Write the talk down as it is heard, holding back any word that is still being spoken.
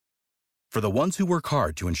For the ones who work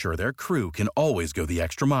hard to ensure their crew can always go the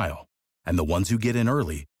extra mile, and the ones who get in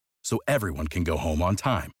early so everyone can go home on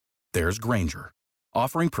time, there's Grainger,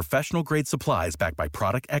 offering professional-grade supplies backed by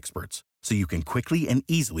product experts so you can quickly and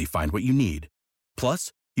easily find what you need.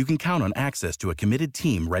 Plus, you can count on access to a committed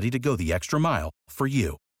team ready to go the extra mile for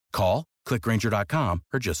you. Call, click Grainger.com,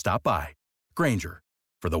 or just stop by. Grainger,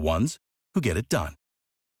 for the ones who get it done.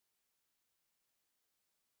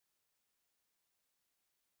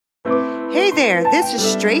 Hey there, this is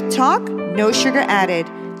Straight Talk, No Sugar Added.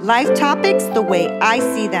 Life topics the way I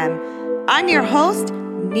see them. I'm your host,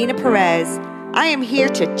 Nina Perez. I am here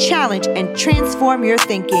to challenge and transform your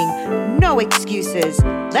thinking. No excuses.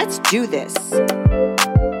 Let's do this.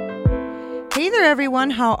 Hey there,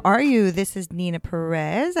 everyone. How are you? This is Nina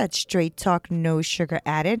Perez at Straight Talk, No Sugar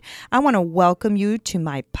Added. I want to welcome you to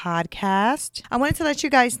my podcast. I wanted to let you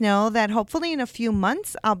guys know that hopefully in a few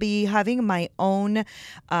months, I'll be having my own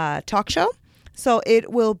talk show. So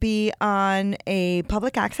it will be on a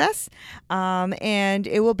public access, and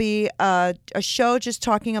it will be a show just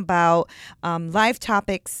talking about live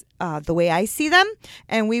topics the way I see them.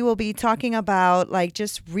 And we will be talking about like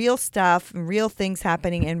just real stuff, real things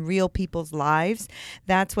happening in real people's lives.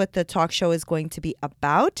 That's what the talk show is going to be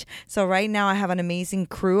about. So right now I have an amazing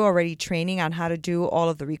crew already training on how to do all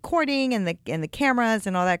of the recording and the cameras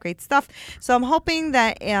and all that great stuff. So I'm hoping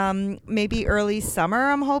that maybe early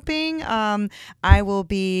summer, I will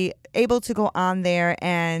be able to go on there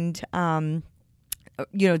and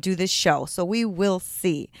do this show. So we will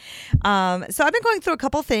see. So I've been going through a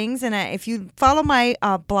couple things, and if you follow my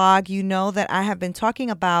blog, you know that I have been talking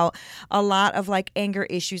about a lot of like anger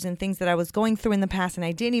issues and things that I was going through in the past, and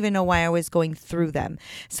I didn't even know why I was going through them.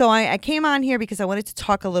 So I came on here because I wanted to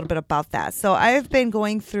talk a little bit about that. So I've been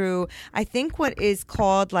going through, I think, what is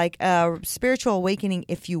called like a spiritual awakening,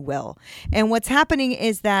 if you will. And what's happening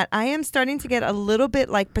is that I am starting to get a little bit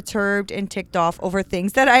like perturbed and ticked off over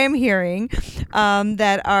things that I am hearing.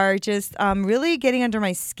 That are just really getting under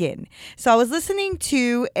my skin. So I was listening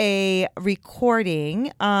to a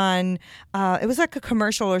recording on, it was like a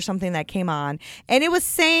commercial or something that came on. And it was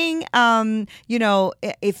saying,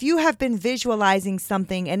 if you have been visualizing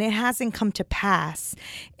something and it hasn't come to pass,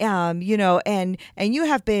 and you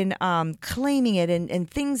have been claiming it and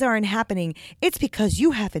things aren't happening, it's because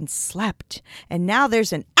you haven't slept. And now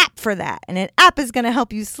there's an app for that. And an app is going to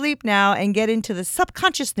help you sleep now and get into the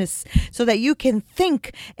subconsciousness so that you can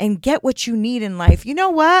think and get what you need in life. You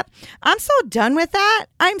know what? I'm so done with that.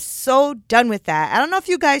 I'm so done with that. I don't know if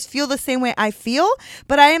you guys feel the same way I feel,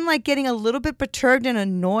 but I am like getting a little bit perturbed and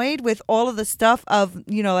annoyed with all of the stuff of,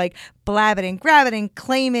 like blab it and grab it and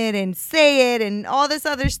claim it and say it and all this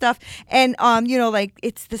other stuff. And,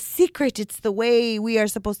 it's the secret. It's the way we are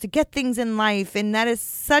supposed to get things in life. And that is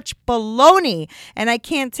such baloney. And I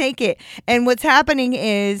can't take it. And what's happening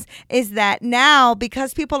is that now,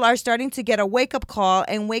 because people are starting to get a wake-up call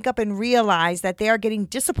and wake up and realize that they are getting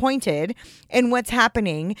disappointed in what's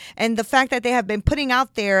happening, and the fact that they have been putting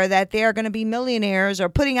out there that they are going to be millionaires, or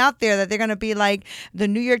putting out there that they're going to be like the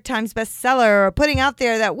New York Times bestseller, or putting out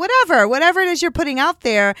there that whatever it is you're putting out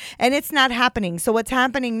there, and it's not happening. So what's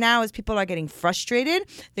happening now is people are getting frustrated,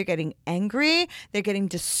 they're getting angry, they're getting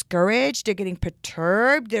discouraged, they're getting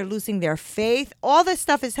perturbed, they're losing their faith. All this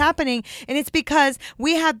stuff is happening, and it's because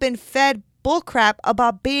we have been fed bullcrap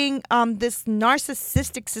about being this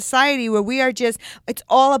narcissistic society where we are just, it's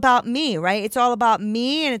all about me, right? It's all about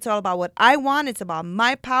me, and it's all about what I want. It's about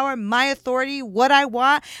my power, my authority, what I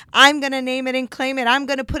want. I'm going to name it and claim it. I'm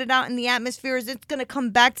going to put it out in the atmosphere. It's going to come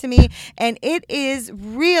back to me. And it is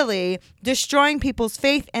really destroying people's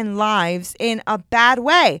faith and lives in a bad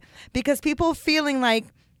way, because people feeling like,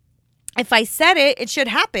 if I said it, it should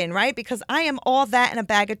happen, right? Because I am all that and a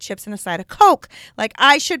bag of chips and a side of Coke. Like,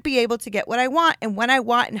 I should be able to get what I want and when I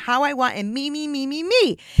want and how I want, and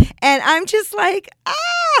me. And I'm just like,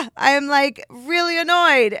 I am like really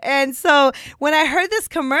annoyed. And so when I heard this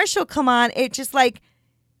commercial come on, it just like,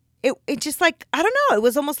 I don't know, it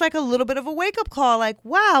was almost like a little bit of a wake-up call. Like,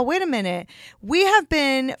 wow, wait a minute. We have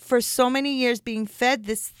been for so many years being fed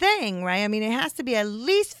this thing, right? I mean, it has to be at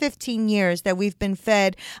least 15 years that we've been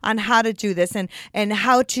fed on how to do this and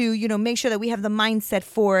how to, make sure that we have the mindset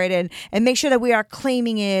for it and make sure that we are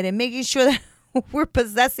claiming it and making sure that we're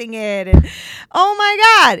possessing it. And oh my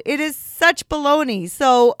God, it is such baloney.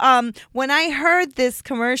 So when I heard this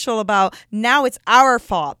commercial about now it's our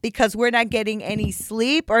fault because we're not getting any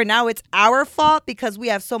sleep, or now it's our fault because we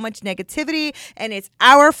have so much negativity, and it's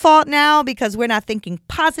our fault now because we're not thinking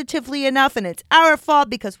positively enough, and it's our fault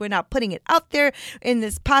because we're not putting it out there in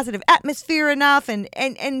this positive atmosphere enough,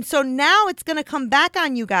 and so now it's going to come back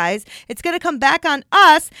on you guys. It's going to come back on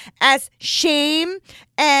us as shame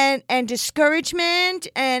and discouragement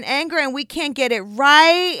and anger, and we can't get it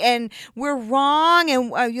right, and we're wrong,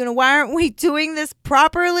 and why aren't we doing this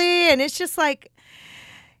properly? And it's just like,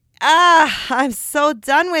 I'm so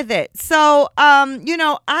done with it. So,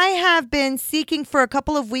 I have been seeking for a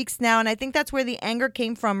couple of weeks now, and I think that's where the anger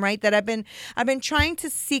came from, right? That I've been trying to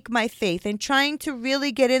seek my faith and trying to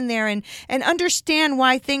really get in there and understand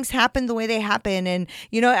why things happen the way they happen. And,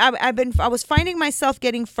 I was finding myself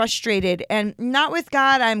getting frustrated, and not with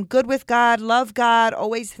God. I'm good with God, love God,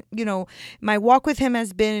 always, my walk with him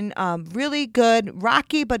has been really good,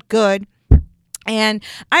 rocky, but good. And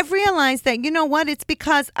I've realized that, it's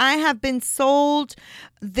because I have been sold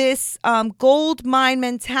this gold mine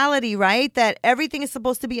mentality, right? That everything is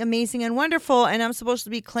supposed to be amazing and wonderful, and I'm supposed to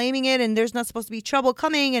be claiming it, and there's not supposed to be trouble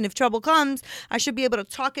coming. And if trouble comes, I should be able to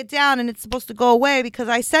talk it down, and it's supposed to go away because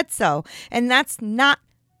I said so. And that's not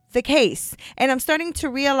the case. And I'm starting to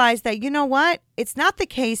realize that, it's not the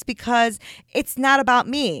case because it's not about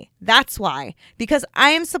me. That's why. Because I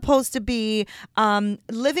am supposed to be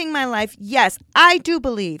living my life. Yes, I do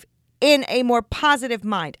believe in a more positive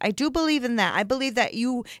mind. I do believe in that. I believe that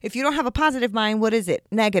if you don't have a positive mind, what is it?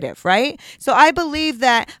 Negative, right? So I believe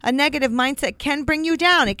that a negative mindset can bring you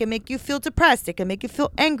down. It can make you feel depressed. It can make you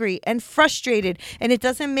feel angry and frustrated, and it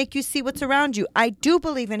doesn't make you see what's around you. I do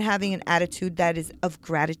believe in having an attitude that is of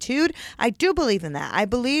gratitude. I do believe in that. I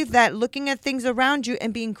believe that looking at things around you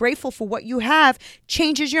and being grateful for what you have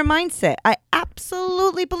changes your mindset. I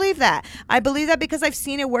absolutely believe that. I believe that because I've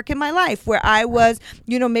seen it work in my life where I was,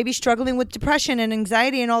 maybe struggling with depression and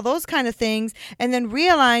anxiety and all those kind of things, and then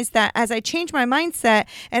realize that as I change my mindset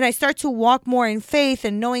and I start to walk more in faith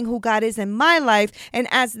and knowing who God is in my life, and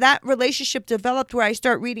as that relationship developed where I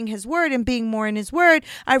start reading his word and being more in his word,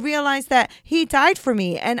 I realized that he died for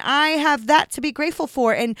me, and I have that to be grateful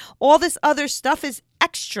for, and all this other stuff is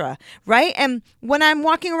extra, right? And when I'm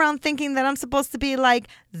walking around thinking that I'm supposed to be like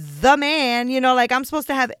the man, like I'm supposed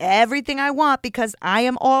to have everything I want because I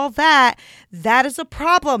am all that, that is a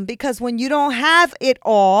problem, because when you don't have it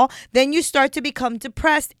all, then you start to become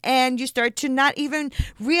depressed and you start to not even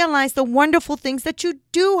realize the wonderful things that you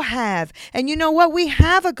do have. And you know what? We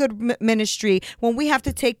have a good ministry when we have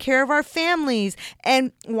to take care of our families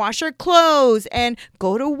and wash our clothes and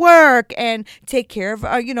go to work and take care of,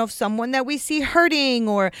 someone that we see hurting,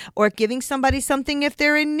 or giving somebody something if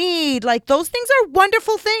they're in need. Like, those things are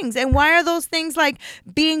wonderful things. And why are those things like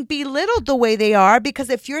being belittled the way they are? Because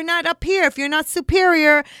if you're not up here, if you're not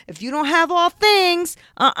superior, if you don't have all things,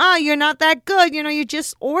 you're not that good. You're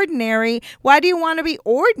just ordinary. Why do you want to be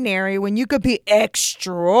ordinary when you could be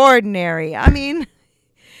extraordinary? I mean,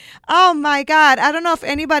 oh my God. I don't know if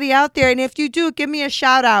anybody out there, and if you do, give me a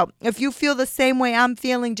shout out. If you feel the same way I'm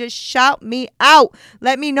feeling, just shout me out.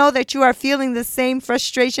 Let me know that you are feeling the same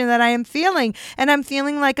frustration that I am feeling. And I'm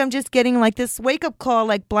feeling like I'm just getting like this wake up call,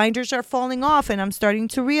 like blinders are falling off, and I'm starting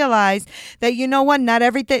to realize that,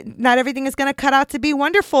 not everything is going to cut out to be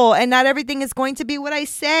wonderful, and not everything is going to be what I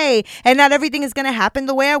say, and not everything is going to happen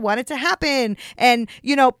the way I want it to happen. And,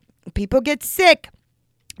 people get sick.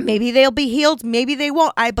 Maybe they'll be healed. Maybe they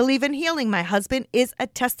won't. I believe in healing. My husband is a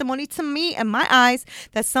testimony to me in my eyes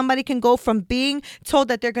that somebody can go from being told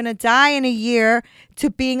that they're going to die in a year to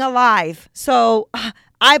being alive. So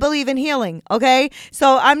I believe in healing. Okay.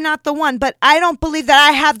 So I'm not the one, but I don't believe that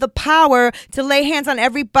I have the power to lay hands on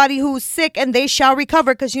everybody who's sick and they shall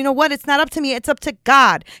recover. Because you know what? It's not up to me. It's up to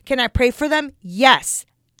God. Can I pray for them? Yes.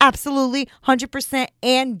 Absolutely, 100%,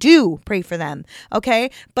 and do pray for them, okay?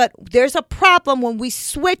 But there's a problem when we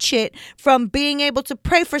switch it from being able to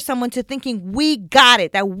pray for someone to thinking we got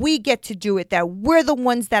it, that we get to do it, that we're the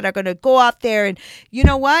ones that are going to go out there. And you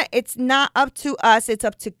know what? It's not up to us. It's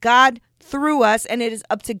up to God through us, and it is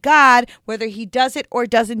up to God whether he does it or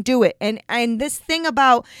doesn't do it. And this thing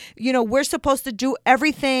about, we're supposed to do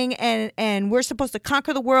everything and we're supposed to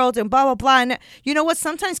conquer the world and blah, blah, blah. And you know what?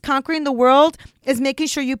 Sometimes conquering the world is making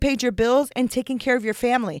sure you paid your bills and taking care of your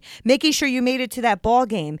family, making sure you made it to that ball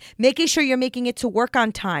game, making sure you're making it to work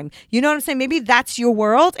on time. You know what I'm saying? Maybe that's your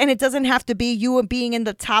world, and it doesn't have to be you being in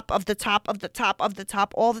the top of the top of the top of the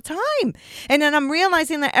top all the time. And then I'm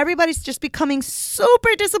realizing that everybody's just becoming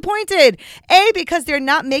super disappointed exhausted. A, because they're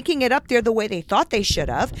not making it up there the way they thought they should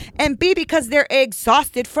have. And B, because they're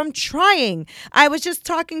exhausted from trying. I was just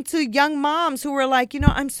talking to young moms who were like,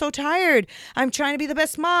 I'm so tired. I'm trying to be the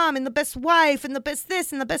best mom and the best wife and the best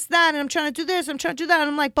this and the best that. And I'm trying to do this. I'm trying to do that. And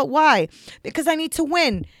I'm like, but why? Because I need to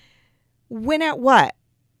win. Win at what?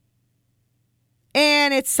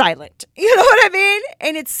 And it's silent. You know what I mean?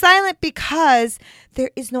 And it's silent because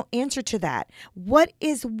there is no answer to that. What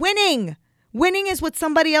is winning? Winning is what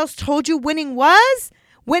somebody else told you winning was.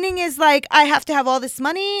 Winning is like, I have to have all this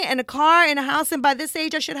money and a car and a house, and by this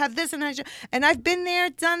age I should have this, and I've been there,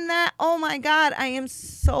 done that. Oh my God, I am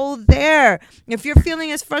so there. If you're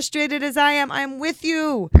feeling as frustrated as I am with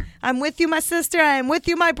you. I'm with you, my sister. I am with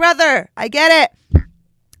you, my brother. I get it.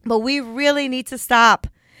 But we really need to stop.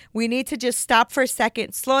 We need to just stop for a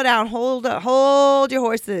second, slow down, hold your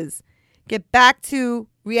horses, get back to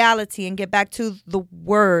reality and get back to the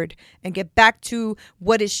word and get back to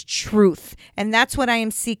what is truth. And that's what I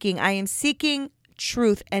am seeking. I am seeking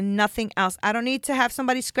truth and nothing else. I don't need to have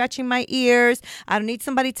somebody scratching my ears. I don't need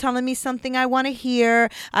somebody telling me something I want to hear.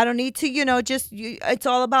 I don't need to, it's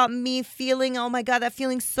all about me feeling, oh my God, that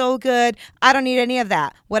feeling's so good. I don't need any of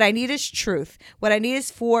that. What I need is truth. What I need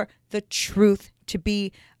is for the truth to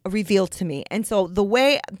be revealed to me. And so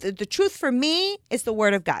the truth for me is the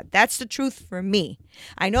word of God. That's the truth for me.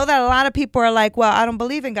 I know that a lot of people are like, well, I don't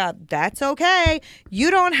believe in God. That's okay. You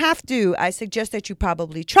don't have to. I suggest that you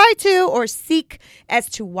probably try to or seek as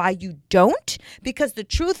to why you don't, because the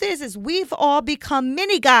truth is we've all become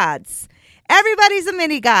mini gods. Everybody's a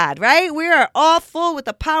mini God, right? We are all full with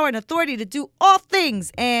the power and authority to do all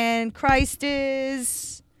things. And Christ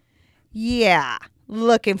is,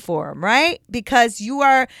 looking for him, right? Because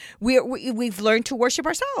we've learned to worship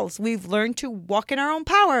ourselves. We've learned to walk in our own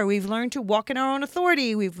power. We've learned to walk in our own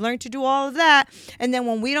authority. We've learned to do all of that. And then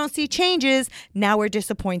when we don't see changes, now we're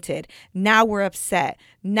disappointed. Now we're upset.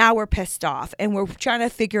 Now we're pissed off and we're trying to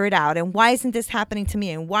figure it out. And why isn't this happening to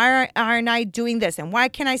me? And why aren't I doing this? And why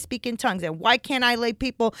can't I speak in tongues? And why can't I lay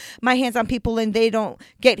my hands on people and they don't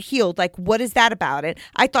get healed? Like, what is that about? And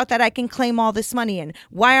I thought that I can claim all this money. And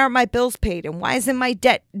why aren't my bills paid? And why isn't my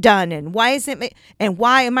debt done? And why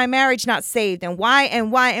am my marriage not saved? And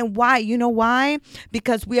why? You know why?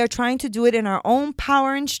 Because we are trying to do it in our own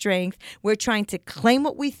power and strength. We're trying to claim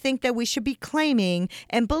what we think that we should be claiming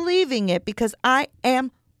and believing it, because I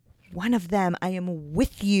am one of them. I am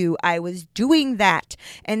with you. I was doing that.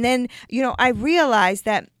 And then, I realized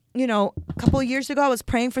that, a couple of years ago, I was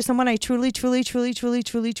praying for someone I truly, truly, truly, truly,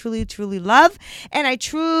 truly, truly, truly love. And I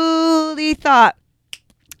truly thought,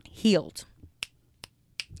 healed.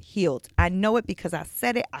 I know it because I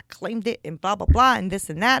said it. I claimed it and blah, blah, blah, and this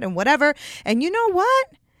and that and whatever. And you know what?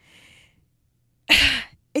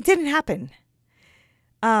 It didn't happen.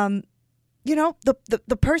 The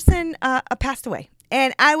person passed away.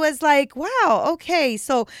 And I was like, wow, okay.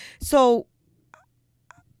 So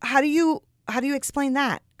how do you explain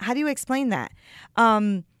that? How do you explain that?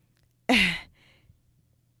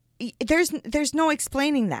 There's no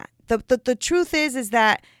explaining that. The truth is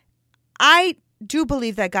that I do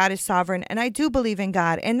believe that God is sovereign, and I do believe in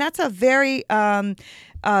God. And that's a very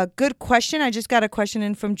good question. I just got a question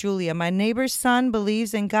in from Julia. My neighbor's son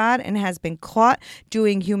believes in God and has been caught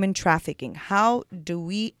doing human trafficking. How do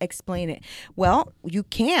we explain it? Well, you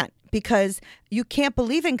can't, because you can't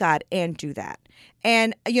believe in God and do that.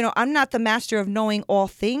 And, I'm not the master of knowing all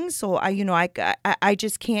things. So, I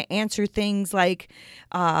just can't answer things like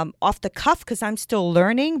off the cuff, because I'm still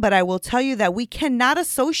learning. But I will tell you that we cannot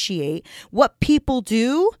associate what people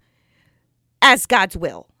do as God's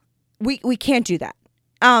will. We can't do that.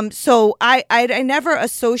 So I never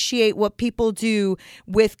associate what people do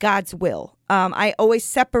with God's will. I always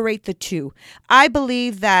separate the two. I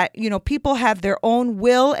believe that, people have their own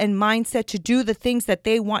will and mindset to do the things that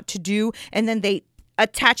they want to do, and then they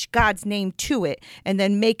attach God's name to it and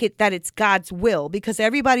then make it that it's God's will, because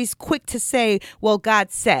everybody's quick to say, well, God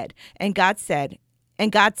said, and God said,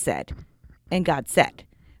 and God said, and God said.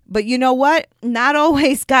 But you know what? Not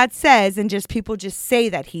always God says, and people just say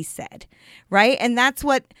that he said, right? And that's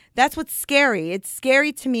what's scary. It's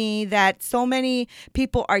scary to me that so many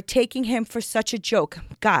people are taking him for such a joke.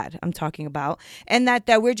 God, I'm talking about. And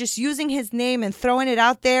that we're just using his name and throwing it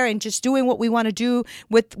out there and just doing what we want to do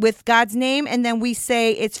with God's name. And then we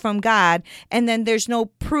say it's from God. And then there's no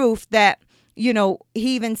proof that he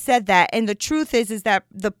even said that. And the truth is that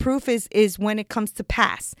the proof is when it comes to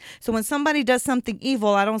pass. So when somebody does something evil,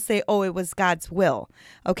 I don't say, oh, it was God's will.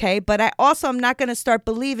 Okay. But I also am not going to start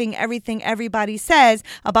believing everything everybody says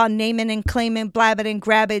about naming and claiming, blab it and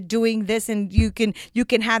grab it, doing this, and you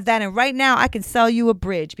can have that. And right now I can sell you a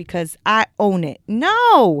bridge because I own it.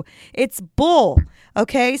 No, it's bull.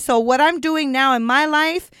 Okay. So what I'm doing now in my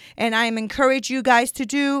life, and I am encourage you guys to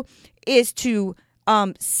do, is to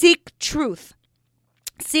seek truth.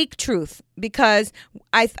 Seek truth, because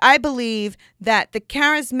I believe that the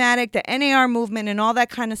charismatic, the NAR movement and all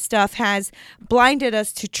that kind of stuff has blinded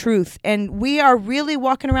us to truth. And we are really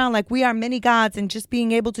walking around like we are many gods and just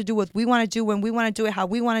being able to do what we want to do when we want to do it, how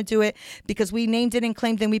we want to do it, because we named it and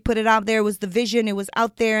claimed it and we put it out there. It was the vision. It was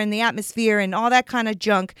out there in the atmosphere and all that kind of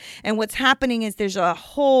junk. And what's happening is there's a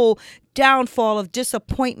whole downfall of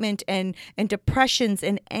disappointment and depressions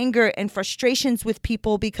and anger and frustrations with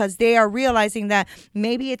people because they are realizing that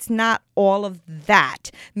maybe it's not all of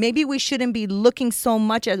that. Maybe we shouldn't be looking so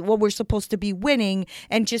much at what we're supposed to be winning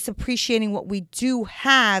and just appreciating what we do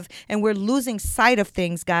have. And we're losing sight of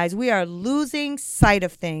things, guys. We are losing sight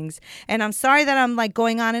of things. And I'm sorry that I'm like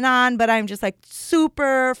going on, but I'm just like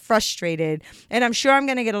super frustrated. And I'm sure I'm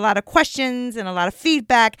going to get a lot of questions and a lot of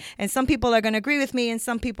feedback. And some people are going to agree with me and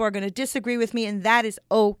some people are going to disagree with me, and that is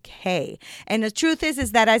okay. And the truth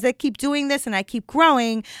is that as I keep doing this and I keep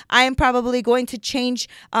growing, I am probably going to change,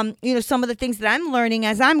 some of the things that I'm learning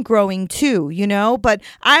as I'm growing too, but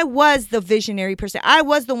I was the visionary person. I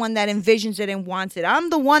was the one that envisions it and wants it. I'm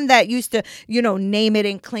the one that used to, name it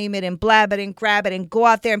and claim it and blab it and grab it and go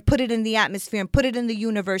out there and put it in the atmosphere and put it in the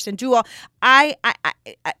universe and do all.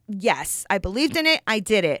 Yes, I believed in it. I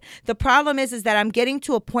did it. The problem is that I'm getting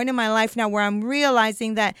to a point in my life now where I'm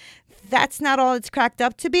realizing that that's not all it's cracked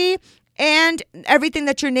up to be. And everything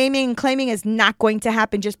that you're naming and claiming is not going to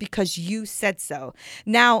happen just because you said so.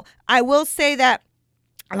 Now, I will say that,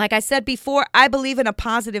 like I said before, I believe in a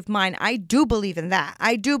positive mind. I do believe in that.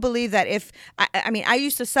 I do believe that I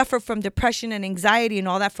used to suffer from depression and anxiety and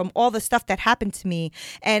all that from all the stuff that happened to me.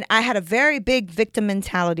 And I had a very big victim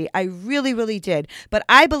mentality. I really, really did. But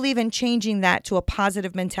I believe in changing that to a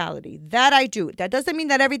positive mentality. That I do. That doesn't mean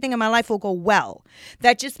that everything in my life will go well.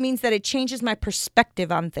 That just means that it changes my perspective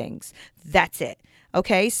on things. That's it.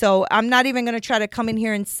 Okay, so I'm not even going to try to come in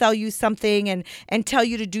here and sell you something and tell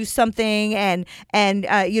you to do something. And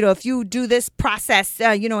if you do this process,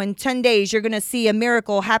 in 10 days, you're going to see a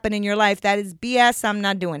miracle happen in your life. That is BS. I'm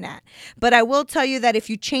not doing that. But I will tell you that if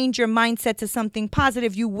you change your mindset to something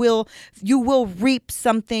positive, you will reap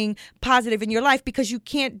something positive in your life because you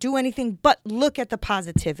can't do anything but look at the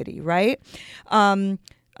positivity, right?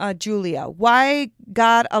 Julia, why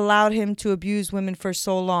God allowed him to abuse women for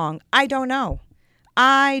so long? I don't know.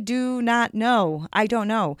 I do not know. I don't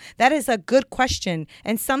know. That is a good question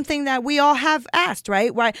and something that we all have asked,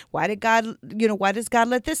 right? Why did God, why does God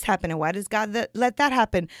let this happen? And why does God let that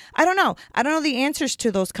happen? I don't know. I don't know the answers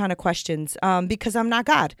to those kind of questions because I'm not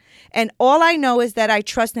God. And all I know is that I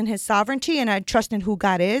trust in his sovereignty and I trust in who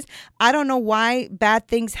God is. I don't know why bad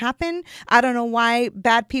things happen. I don't know why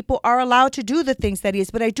bad people are allowed to do the things that he is,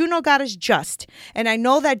 but I do know God is just. And I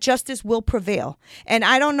know that justice will prevail. And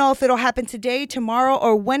I don't know if it'll happen today, tomorrow,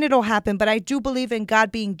 or when it'll happen, but I do believe in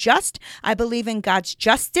God being just. I believe in God's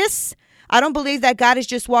justice. I don't believe that God is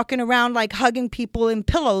just walking around like hugging people in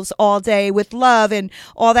pillows all day with love and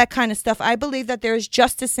all that kind of stuff. I believe that there is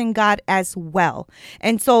justice in God as well.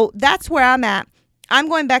 And so that's where I'm at. I'm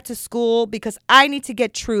going back to school because I need to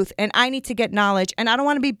get truth and I need to get knowledge, and I don't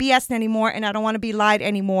want to be BS'd anymore, and I don't want to be lied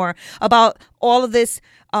anymore about all of this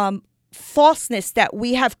falseness that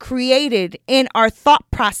we have created in our thought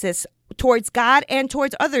process towards God and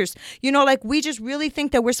towards others. We just really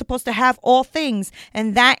think that we're supposed to have all things,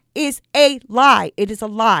 and that is a lie. It is a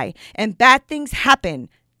lie. And bad things happen.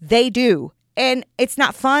 They do. And it's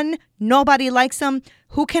not fun. Nobody likes them.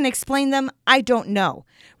 Who can explain them? I don't know.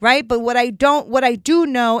 Right? But what I do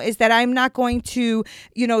know is that I'm not going to,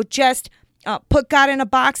 just put God in a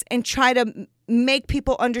box and try to make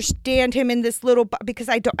people understand him in this little, because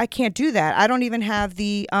I can't do that. I don't even have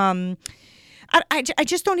the, I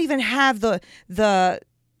just don't even have the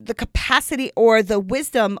capacity or the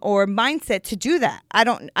wisdom or mindset to do that. I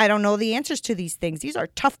don't know the answers to these things. These are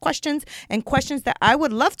tough questions and questions that I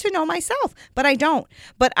would love to know myself, but I don't.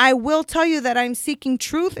 But I will tell you that I'm seeking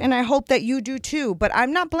truth, and I hope that you do too. But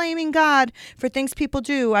I'm not blaming God for things people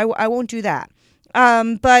do. I won't do that.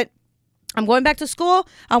 But I'm going back to school.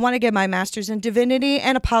 I want to get my master's in divinity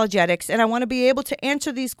and apologetics. And I want to be able to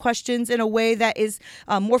answer these questions in a way that is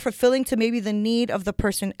more fulfilling to maybe the need of the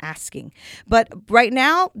person asking. But right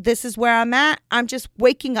now, this is where I'm at. I'm just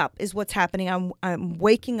waking up is what's happening. I'm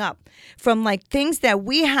waking up from like things that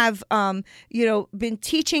we have, been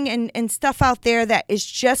teaching and stuff out there that is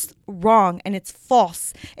just wrong and it's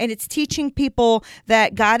false. And it's teaching people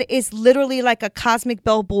that God is literally like a cosmic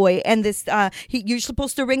bellboy and this, you're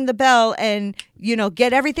supposed to ring the bell and,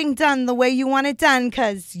 get everything done the way you want it done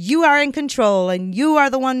because you are in control and you are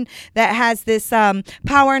the one that has this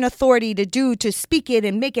power and authority to speak it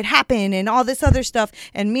and make it happen and all this other stuff.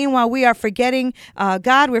 And meanwhile, we are forgetting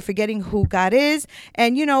God. We're forgetting who God is.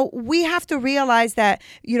 And, we have to realize that,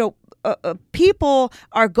 people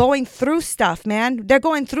are going through stuff, man. They're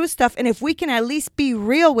going through stuff. And if we can at least be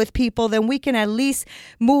real with people, then we can at least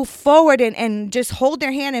move forward and just hold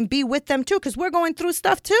their hand and be with them too, because we're going through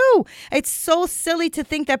stuff too. It's so silly to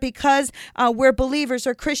think that because we're believers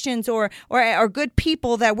or Christians or good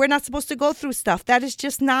people that we're not supposed to go through stuff.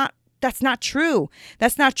 That's not true.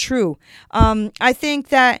 That's not true. I think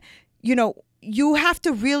that, you have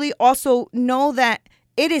to really also know that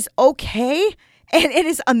it is okay. And it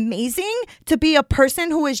is amazing to be a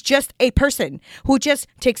person who is just a person, who just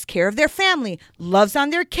takes care of their family, loves on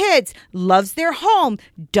their kids, loves their home,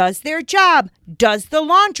 does their job, does the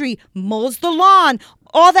laundry, mows the lawn,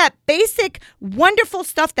 all that basic, wonderful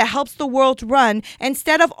stuff that helps the world run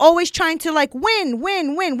instead of always trying to like win.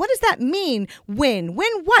 What does that mean? Win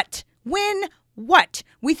what? Win what?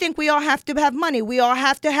 We think we all have to have money. We all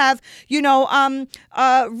have to have,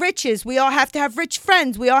 riches. We all have to have rich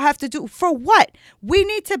friends. We all have to do for what? We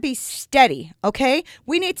need to be steady. Okay.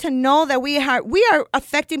 We need to know that we are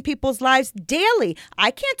affecting people's lives daily. I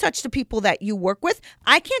can't touch the people that you work with.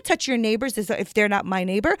 I can't touch your neighbors if they're not my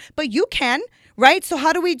neighbor, but you can. Right? So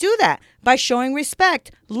how do we do that? By showing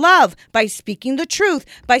respect, love, by speaking the truth,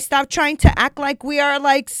 by stop trying to act like we are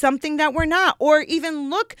like something that we're not, or even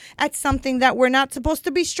look at something that we're not supposed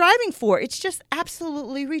to be striving for. It's just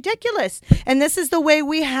absolutely ridiculous. And this is the way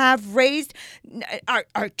we have raised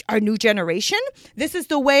our new generation. This is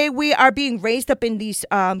the way we are being raised up in these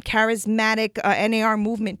charismatic NAR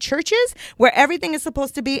movement churches, where everything is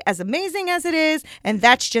supposed to be as amazing as it is. And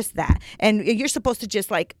that's just that. And you're supposed to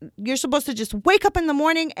just wake up in the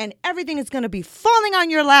morning and everything is going to be falling on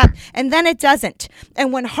your lap, and then it doesn't.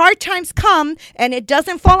 And when hard times come and it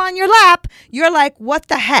doesn't fall on your lap, you're like, what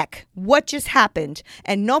the heck? What just happened?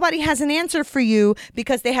 And nobody has an answer for you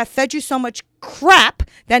because they have fed you so much crap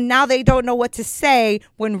that now they don't know what to say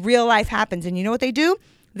when real life happens. And you know what they do?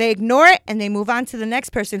 They ignore it and they move on to the next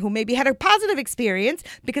person who maybe had a positive experience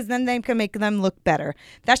because then they can make them look better.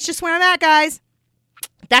 That's just where I'm at, guys.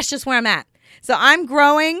 That's just where I'm at. So I'm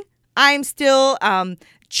growing. I'm still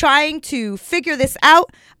trying to figure this out.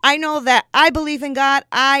 I know that I believe in God.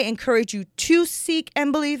 I encourage you to seek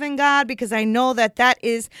and believe in God because I know that that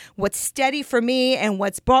is what's steady for me and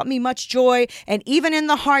what's brought me much joy. And even in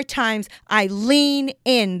the hard times, I lean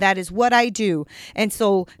in. That is what I do. And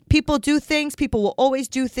so people do things. People will always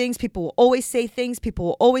do things. People will always say things. People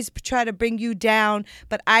will always try to bring you down.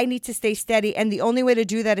 But I need to stay steady. And the only way to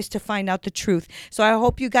do that is to find out the truth. So I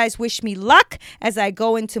hope you guys wish me luck as I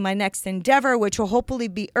go into my next endeavor, which will hopefully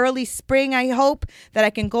be early spring. I hope that I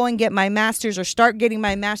can go and get my master's or start getting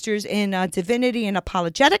my master's in divinity and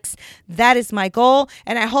apologetics. That is my goal.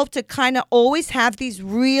 And I hope to kind of always have these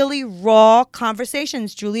really raw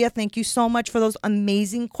conversations. Julia, thank you so much for those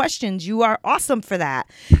amazing questions. You are awesome for that.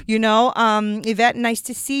 Yvette, nice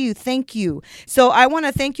to see you. Thank you. So I want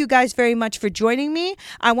to thank you guys very much for joining me.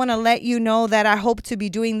 I want to let you know that I hope to be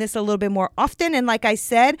doing this a little bit more often. And like I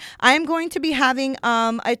said, I am going to be having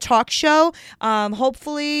a talk show,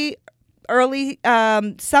 hopefully early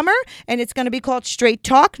summer, and it's going to be called Straight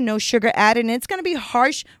Talk, No Sugar Added, and it's going to be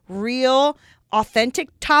harsh, real, authentic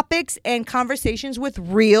topics and conversations with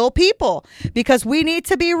real people because we need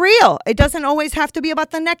to be real. It doesn't always have to be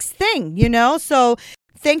about the next thing, So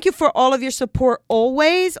thank you for all of your support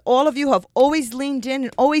always. All of you have always leaned in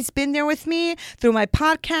and always been there with me through my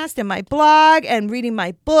podcast and my blog and reading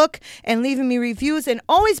my book and leaving me reviews and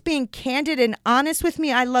always being candid and honest with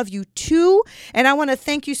me. I love you too. And I want to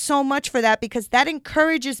thank you so much for that because that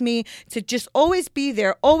encourages me to just always be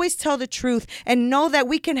there, always tell the truth and know that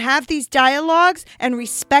we can have these dialogues and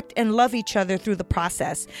respect and love each other through the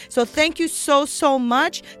process. So thank you so, so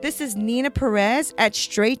much. This is Nina Perez at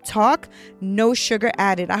Straight Talk, No Sugar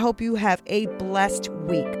Added. I hope you have a blessed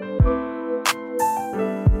week.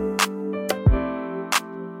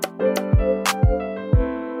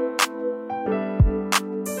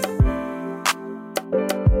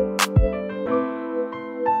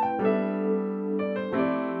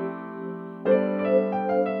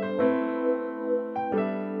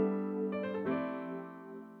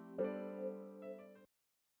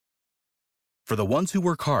 For the ones who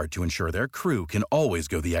work hard to ensure their crew can always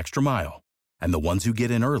go the extra mile, and the ones who get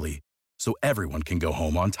in early so everyone can go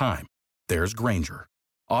home on time, there's Grainger,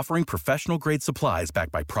 offering professional-grade supplies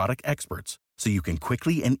backed by product experts so you can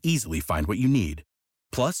quickly and easily find what you need.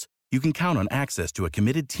 Plus, you can count on access to a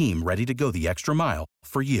committed team ready to go the extra mile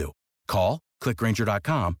for you. Call, click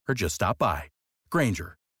Grainger.com, or just stop by.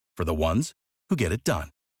 Grainger, for the ones who get it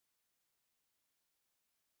done.